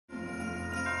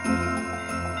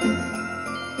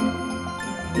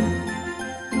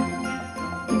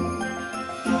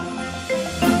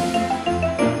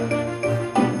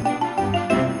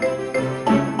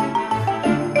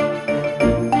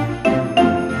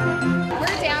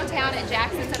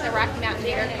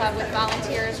club with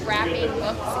volunteers wrapping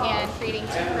books and creating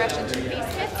toothbrush and toothpaste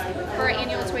kits for our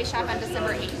annual toy shop on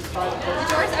December 8th. The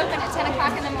doors open at 10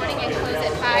 o'clock in the morning and close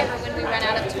at 5 or when we run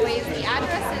out of toys. The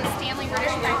address is Stanley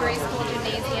British Primary School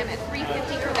Gymnasium at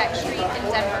 350 Quebec Street in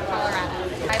Denver, Colorado.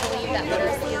 I believe that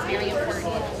literacy is very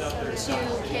important to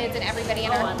kids and everybody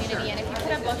in our community, and if you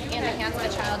put a book in the hands of a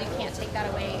child, you can't take that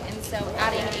away. And so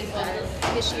adding a book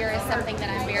this year is something that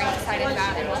I'm very excited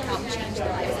about and will help change the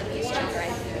lives of these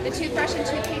children. The toothbrush and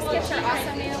toothpaste kits are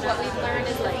also new. What we've learned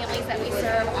is the families that we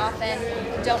serve often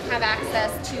don't have access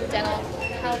to dental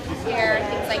health care,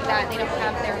 things like that. They don't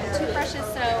have their own toothbrushes,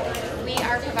 so we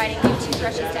are providing new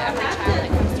toothbrushes to every child that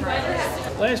comes to our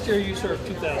office. Last year you served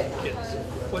 2,000 kids.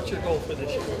 What's your goal for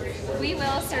this year? We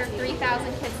will serve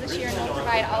 3,000 kids this year, and we'll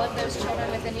provide all of those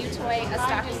children with a new toy, a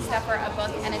stocking stuffer, a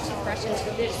book, and a toothbrush and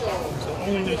toothpaste kit. So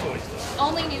only new toys?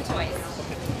 Only new toys.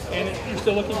 Okay. And you're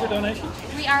still looking for donations?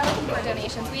 We are looking for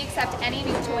donations. We accept any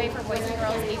new toy for boys and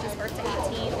girls ages birth to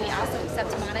 18. We also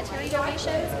accept monetary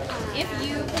donations. If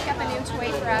you pick up a new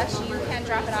toy for us, you can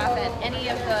drop it off at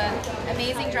any of the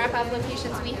amazing drop-off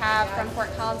locations we have from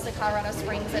Fort Collins to Colorado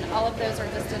Springs, and all of those are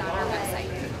listed on our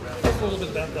website. Talk a little bit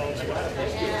about Dolls for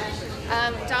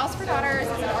Daughters. Dolls for Daughters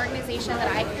is an organization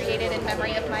that I created in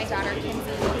memory of my daughter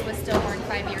Kinsey, who was stillborn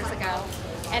 5 years ago.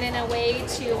 And in a way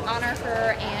to honor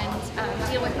her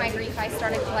and deal with my grief, I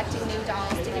started collecting new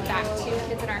dolls to give back to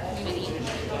kids in our community.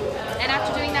 And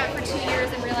after doing that for 2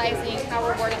 years and realizing how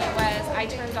rewarding it was, I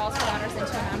turned Dolls for Daughters into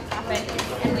a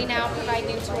nonprofit, and we now provide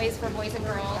new toys for boys and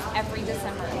girls every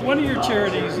December. One of your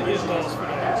charities is Dolls for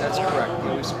Daughters. That's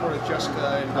correct. We supported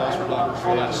Jessica and Dolls for Daughters for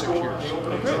the last 6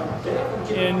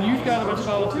 years. And you've got a bunch of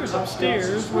volunteers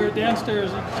upstairs. We're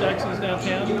downstairs at Jackson's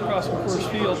downtown, across from Coors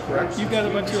Field. Correct. You've got a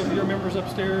bunch of your members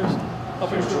upstairs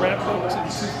helping to wrap books and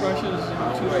toothbrushes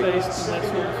and toothpaste and that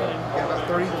sort of thing. Yeah, about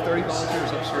 30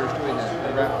 volunteers upstairs doing that.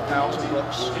 We wrap 1,000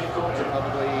 books and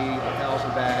probably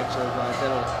 1,000 bags of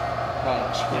dental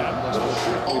products. Yeah.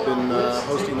 We've been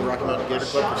hosting the Rocky Mountain Gator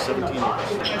Club for 17 years.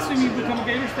 I assume you've become a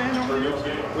Gators fan over the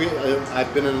years?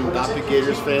 I've been an adopted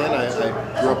Gators fan.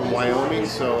 I grew up in Wyoming,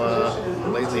 so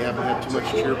lately haven't had too much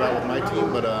to cheer about with my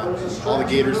team, but all the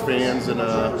Gators fans and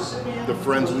the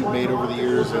friends we've made over the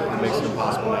years, it makes it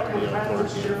impossible not to be a Florida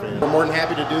Gator fan. We're more than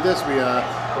happy to do this.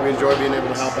 We enjoy being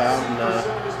able to help out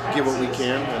and give what we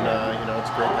can, and it's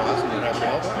a great cause, and we're happy to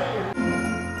help out.